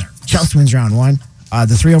else is on there. Chelsea wins round 1.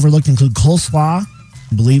 The 3 overlooked include coleslaw,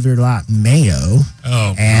 believe it or not, mayo,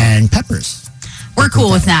 and peppers. We're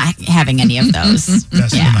cool with not having any of those.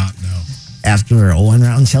 Best to not know. After a 1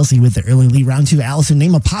 round, Chelsea with the early lead. Round 2, Allison,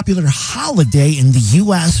 name a popular holiday in the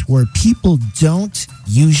U.S. where people don't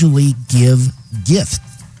usually give gifts.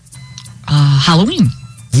 Halloween.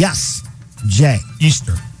 Yes. Jay.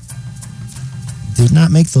 Easter. Did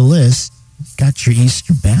not make the list. Got your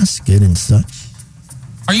Easter basket and such.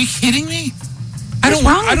 Are you kidding me? What's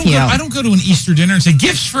wrong with you? I don't go to an Easter dinner and say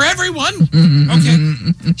gifts for everyone.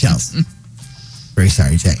 Okay. Chelsea. Very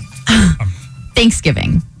sorry, Jay.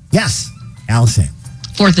 Thanksgiving. Yes. Allison.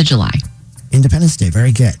 4th of July. Independence Day.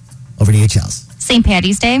 Very good. Over to you, Chelsea. St.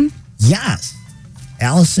 Patty's Day. Yes.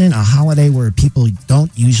 Allison, a holiday where people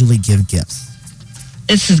don't usually give gifts.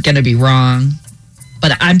 This is going to be wrong,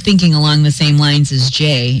 but I'm thinking along the same lines as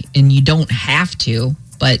Jay, and you don't have to,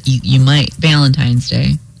 but you might. Valentine's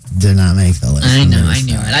Day. Did not make the list. I know, I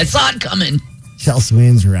knew it. I saw it coming. Chelsea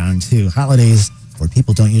wins round 2. Holidays where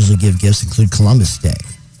people don't usually give gifts include Columbus Day.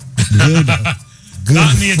 Good.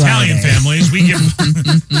 Not in the Italian Friday. families. We give.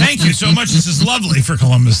 Thank you so much. This is lovely for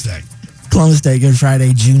Columbus Day. Columbus Day, Good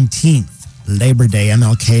Friday, Juneteenth, Labor Day,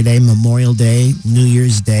 MLK Day, Memorial Day, New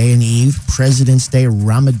Year's Day and Eve, President's Day,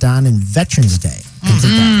 Ramadan, and Veterans Day.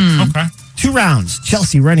 Okay. 2 rounds.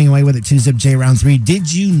 Chelsea running away with it. 2-zip J round 3.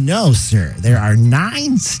 Did you know, sir, there are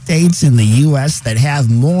 9 states in the U.S. that have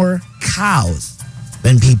more cows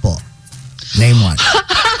than people? Name one.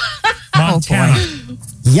 Montana.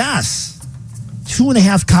 Yes.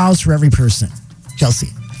 2.5 cows for every person. Chelsea.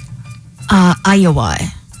 Iowa.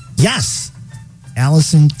 Yes.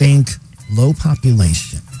 Allison, think low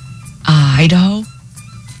population. Idaho.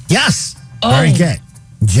 Yes. Oh. Very good.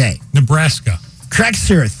 Jay. Nebraska. Correct,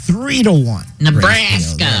 sir. 3-1.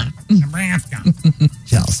 Nebraska. Nebraska.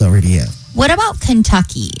 Chelsea, over to you. What about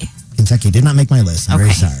Kentucky? Kentucky did not make my list. I'm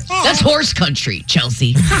very sorry. That's horse country,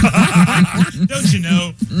 Chelsea. Don't you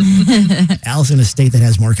know? Allison, a state that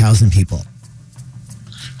has more cows than people.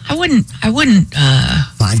 I wouldn't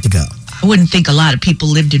 5 to go. I wouldn't think a lot of people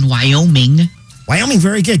lived in Wyoming. Wyoming,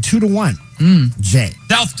 very good. 2-1. Jay.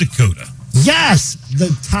 South Dakota. Yes,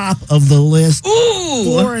 the top of the list. Ooh.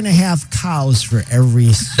 4.5 cows for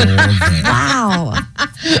every soul there. Wow.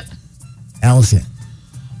 Allison.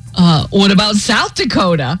 What about South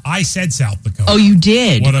Dakota? I said South Dakota. Oh, you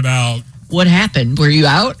did? What about? What happened? Were you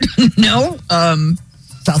out? No?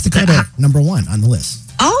 South Dakota, number 1 on the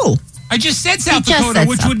list. Oh. I just said South just Dakota, said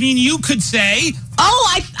which South- would mean you could say Oh,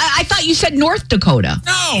 I thought you said North Dakota.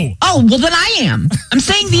 no. Oh, well, then I am. I'm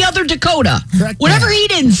saying the other Dakota. Correct, Whatever ma'am. he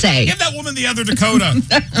didn't say. Give that woman the other Dakota.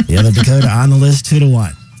 The other Dakota on the list,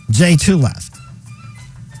 2-1. Jay, 2 left.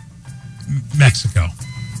 Mexico.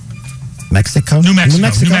 Mexico? New Mexico.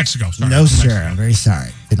 Sorry. No, New sir. Mexico. I'm very sorry.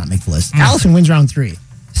 Did not make the list. Allison wins round 3.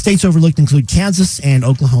 States overlooked include Kansas and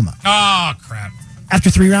Oklahoma. Oh, crap. After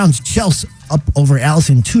 3 rounds, Chelsea up over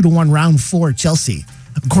Allison 2-1. Round 4, Chelsea.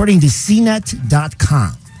 According to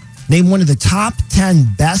CNET.com, name one of the top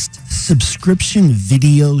 10 best subscription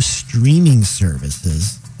video streaming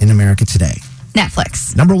services in America today.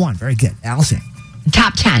 Netflix. Number 1, very good. Allison.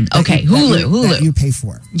 Top 10. Okay, Hulu. That you pay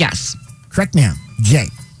for. Yes. Correct, ma'am. Jay.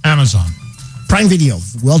 Amazon. Prime Video.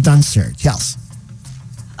 Well done, sir. Chelsea.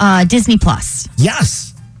 Disney Plus.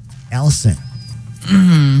 Yes. Allison.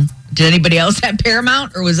 Did anybody else have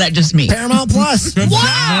Paramount, or was that just me? Paramount Plus.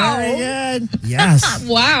 Wow. Very good. Yes.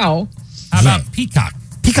 Wow. How about Peacock?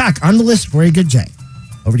 Peacock on the list. Very good, Jay.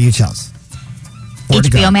 Over to you, Chelsea. 4 to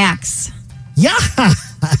go. HBO Max.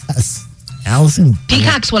 Yes. Allison.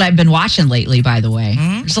 Peacock's what I've been watching lately, by the way.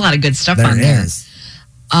 There's a lot of good stuff There on there. is.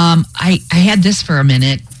 I had this for a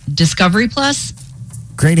minute. Discovery Plus?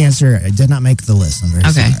 Great answer. I did not make the list. I'm very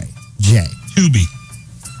Okay. sorry. Jay. Tubi.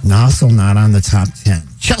 Also not on the top 10.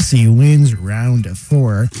 Chelsea wins round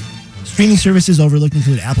 4. Streaming services overlooked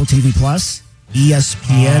include Apple TV Plus,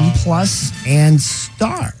 ESPN Plus, and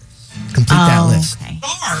Stars. Complete that list. Okay.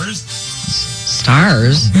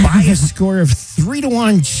 Stars? By a score of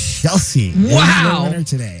 3-1, Chelsea is Wow. the winner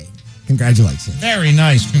today. Congratulations. Very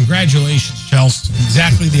nice. Congratulations, Chelsea.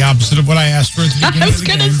 Exactly the opposite of what I asked for at the beginning I was of the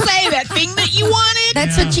going to game. say that thing that you wanted.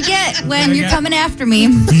 That's what you get when Yeah, you're yeah. coming after me.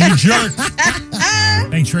 You jerk.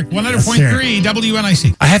 Thanks, Rick. 100.3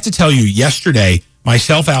 WNIC. I have to tell you, yesterday,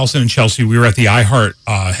 myself, Allison, and Chelsea, we were at the iHeart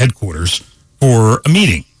headquarters for a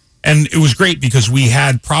meeting. And it was great because we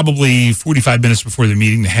had probably 45 minutes before the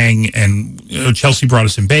meeting to hang, and Chelsea brought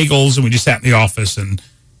us in bagels, and we just sat in the office and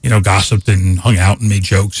gossiped and hung out and made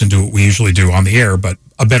jokes and do what we usually do on the air, but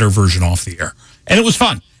a better version off the air. And it was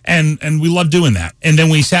fun. And we loved doing that. And then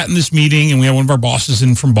we sat in this meeting, and we had one of our bosses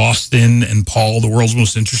in from Boston, and Paul, the world's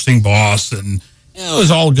most interesting boss, and it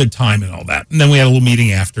was all a good time and all that. And then we had a little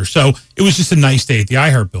meeting after. So it was just a nice day at the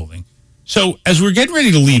iHeart building. So as we're getting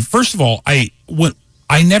ready to leave, first of all, I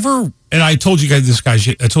told you guys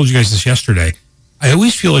this yesterday. I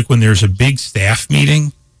always feel like when there's a big staff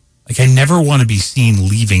meeting, like I never want to be seen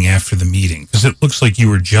leaving after the meeting because it looks like you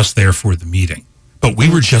were just there for the meeting. But we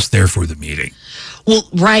were just there for the meeting. Well,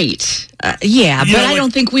 right. Yeah, but I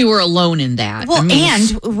don't think we were alone in that. Well,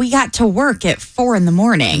 and we got to work at 4 a.m.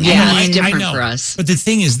 Yeah, it's different for us. But the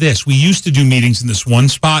thing is this, we used to do meetings in this one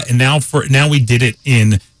spot, and now we did it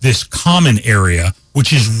in this common area,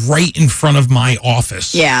 which is right in front of my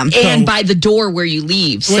office. Yeah, and by the door where you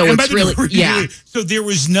leave. So it's really, yeah. So there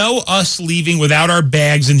was no us leaving without our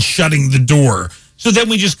bags and shutting the door. So then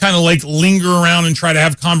we just kind of like linger around and try to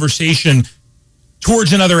have conversation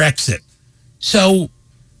towards another exit. So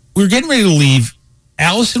we were getting ready to leave.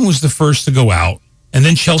 Allison was the first to go out, and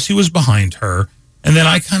then Chelsea was behind her, and then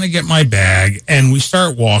I kind of get my bag, and we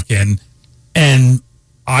start walking, and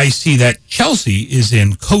I see that Chelsea is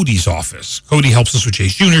in Cody's office. Cody helps us with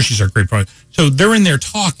Chase Jr. She's our great friend. So they're in there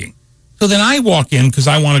talking. So then I walk in because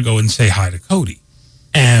I want to go and say hi to Cody.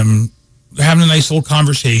 And we're having a nice little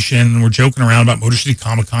conversation, and we're joking around about Motor City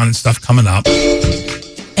Comic Con and stuff coming up.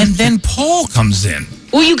 And then Paul comes in.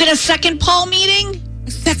 Will you get a second Paul meeting?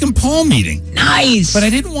 A second Paul meeting. Nice. But I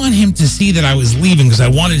didn't want him to see that I was leaving because I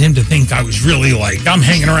wanted him to think I was really like, I'm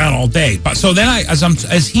hanging around all day. But so then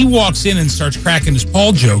as he walks in and starts cracking his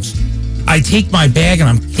Paul jokes, I take my bag and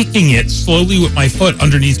I'm kicking it slowly with my foot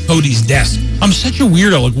underneath Cody's desk. I'm such a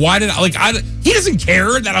weirdo. Like, he doesn't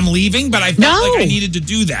care that I'm leaving, but I felt like I needed to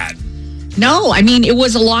do that. No, I mean, it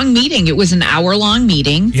was a long meeting. It was an hour-long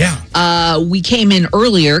meeting. Yeah. We came in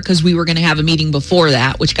earlier because we were going to have a meeting before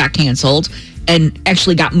that, which got canceled and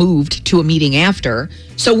actually got moved to a meeting after.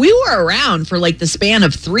 So we were around for like the span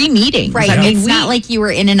of 3 meetings. Right. I mean, it's not like you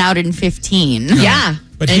were in and out in 15. No. Yeah.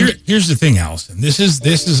 But here's the thing, Allison. This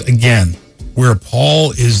is again where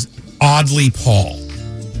Paul is oddly Paul.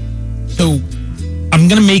 So I'm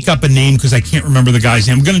going to make up a name because I can't remember the guy's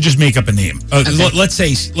name. I'm going to just make up a name. Let's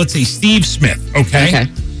say Steve Smith. Okay.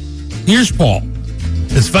 Here's Paul.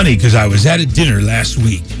 It's funny because I was at a dinner last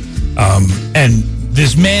week, and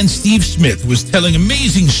this man Steve Smith was telling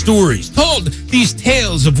amazing stories, told these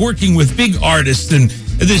tales of working with big artists, and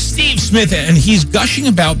this Steve Smith, and he's gushing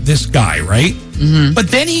about this guy, right? Mm-hmm. But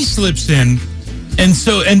then he slips in.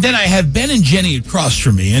 And then I have Ben and Jenny across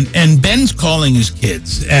from me, and Ben's calling his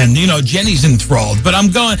kids, and, Jenny's enthralled, but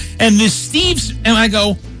I'm going, and this Steve's, and I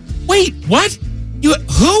go, wait, what?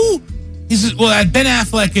 Who? He says, well, I had Ben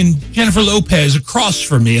Affleck and Jennifer Lopez across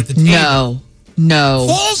from me at the table. No.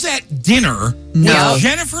 Paul's at dinner with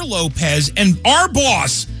Jennifer Lopez and our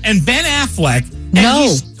boss and Ben Affleck.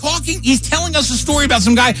 And he's telling us a story about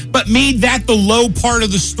some guy, but made that the low part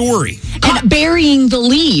of the story. And burying the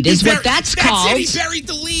lead is what that's called. He buried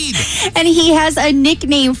the lead. And he has a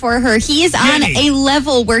nickname for her. He is on a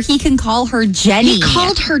level where he can call her Jenny. He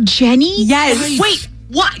called her Jenny? Yes. Right. Wait,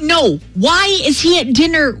 what? No. Why is he at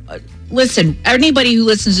dinner? Listen, anybody who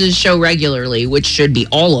listens to the show regularly, which should be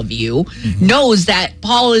all of you, knows that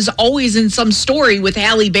Paul is always in some story with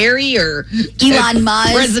Halle Berry or Elon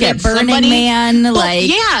Musk at Burning Man.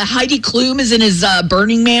 Heidi Klum is in his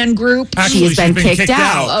Burning Man group. Actually, she's been kicked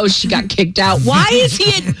out. Oh, she got kicked out. Why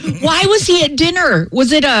was he at dinner?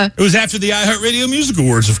 Was it It was after the iHeartRadio Music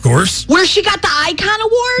Awards, of course. Where she got the Icon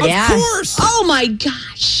Award? Yeah. Of course. Oh my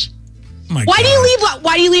gosh. Why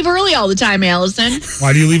do you leave early all the time, Allison?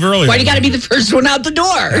 Why do you leave early? Why do you got to be the first one out the door?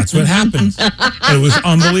 That's what happens. It was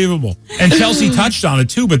unbelievable. And Chelsea touched on it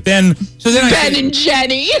too, but then Ben and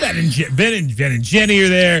Jenny. Ben and Jenny are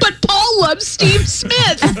there. But Paul loves Steve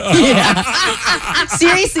Smith.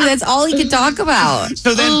 Seriously, that's all he could talk about.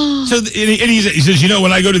 So he says,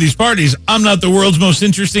 when I go to these parties, I'm not the world's most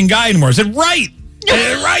interesting guy anymore. I said, right.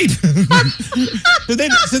 Right.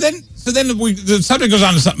 So then the subject goes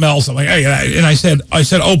on to something else. I'm like, hey, and I said,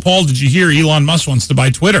 oh, Paul, did you hear Elon Musk wants to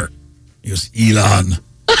buy Twitter? He goes, Elon.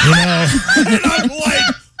 And I'm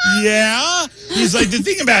like, yeah. He's like, the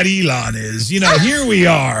thing about Elon is, here we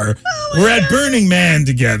are. We're at Burning Man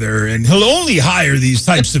together, and he'll only hire these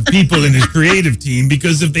types of people in his creative team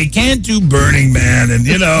because if they can't do Burning Man and,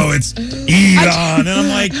 it's Elon. And I'm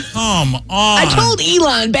like, come on. I told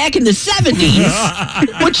Elon back in the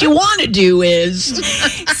 70s, what you want to do is.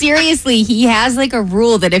 Seriously, he has like a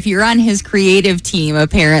rule that if you're on his creative team,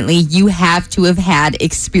 apparently, you have to have had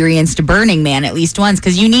experienced Burning Man at least once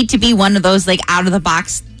because you need to be one of those like out of the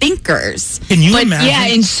box thinkers. Can you imagine? Yeah,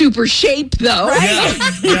 in super shape though.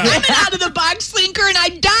 Right? Yeah. I'm an out of the box thinker and I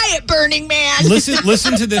die at Burning Man.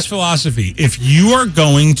 Listen to this philosophy. If you are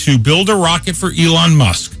going to build a rocket for Elon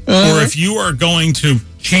Musk, or if you are going to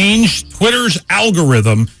change Twitter's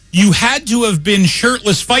algorithm, you had to have been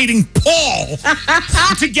shirtless fighting Paul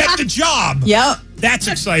to get the job. Yep. That's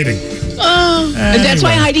exciting. And that's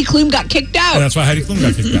why Heidi Klum got kicked out. And that's why Heidi Klum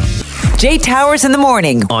got kicked out. Jay Towers in the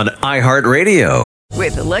morning on iHeartRadio.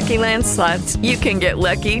 With the Lucky Land Slots, you can get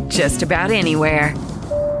lucky just about anywhere.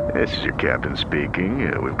 This is your captain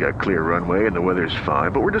speaking. We've got clear runway and the weather's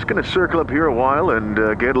fine, but we're just going to circle up here a while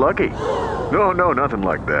and get lucky. No, nothing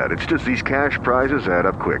like that. It's just these cash prizes add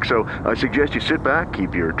up quick. So I suggest you sit back,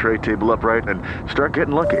 keep your tray table upright, and start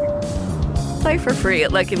getting lucky. Play for free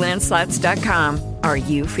at LuckyLandSlots.com. Are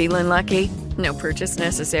you feeling lucky? No purchase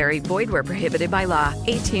necessary. Void where prohibited by law.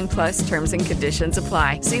 18 plus terms and conditions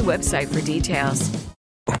apply. See website for details.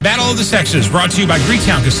 Battle of the Sexes brought to you by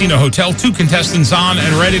Greektown Casino Hotel. 2 contestants on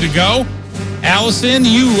and ready to go. Allison,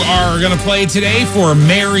 you are going to play today for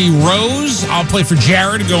Mary Rose. I'll play for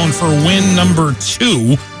Jared, going for win number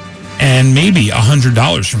 2 and maybe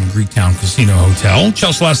 $100 from Greektown Casino Hotel.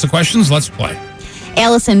 Chelsea will ask the questions. Let's play.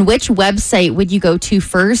 Allison, which website would you go to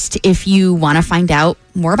first if you want to find out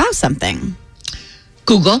more about something?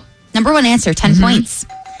 Google. Number 1 answer, 10 points.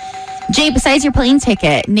 Jay, besides your plane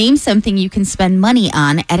ticket, name something you can spend money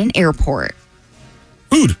on at an airport.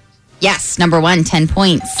 Food. Yes, number 1, 10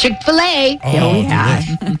 points. Chick-fil-A. Oh, yeah.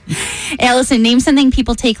 Allison, name something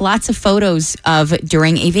people take lots of photos of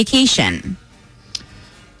during a vacation.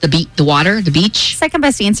 The water, the beach. Second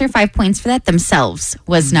best answer, 5 points for that. Themselves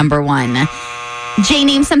was number 1. Jay,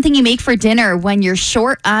 name something you make for dinner when you're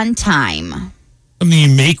short on time. Something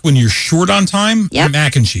you make when you're short on time? Yep.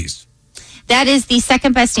 Mac and cheese. That is the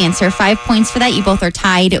second best answer. 5 points for that. You both are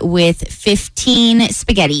tied with 15.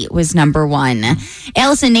 Spaghetti was number 1.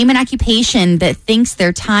 Allison, name an occupation that thinks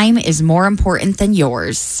their time is more important than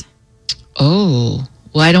yours. Oh,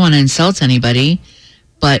 well, I don't want to insult anybody,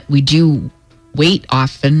 but we do wait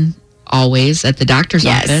often, always, at the doctor's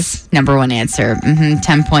office. Number 1 answer.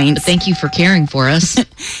 10 points. But thank you for caring for us.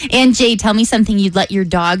 And Jay, tell me something you'd let your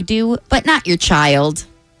dog do, but not your child.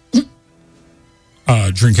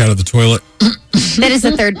 Drink out of the toilet. That is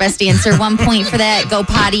the third best answer. 1 point for that. Go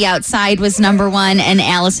potty outside was number 1, and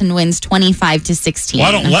Allison wins 25-16. Well,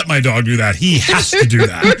 I don't let my dog do that. He has to do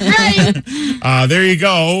that. Right. There you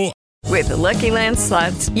go. With the Lucky Land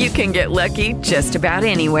Slots, you can get lucky just about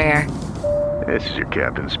anywhere. This is your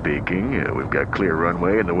captain speaking. We've got clear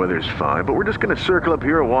runway and the weather's fine, but we're just going to circle up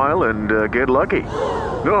here a while and get lucky.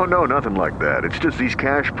 No, nothing like that. It's just these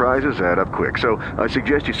cash prizes add up quick. So I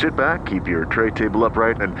suggest you sit back, keep your tray table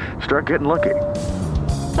upright, and start getting lucky.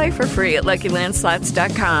 Play for free at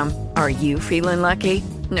LuckyLandSlots.com. Are you feeling lucky?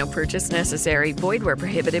 No purchase necessary. Void where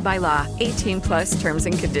prohibited by law. 18 plus terms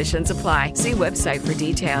and conditions apply. See website for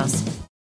details.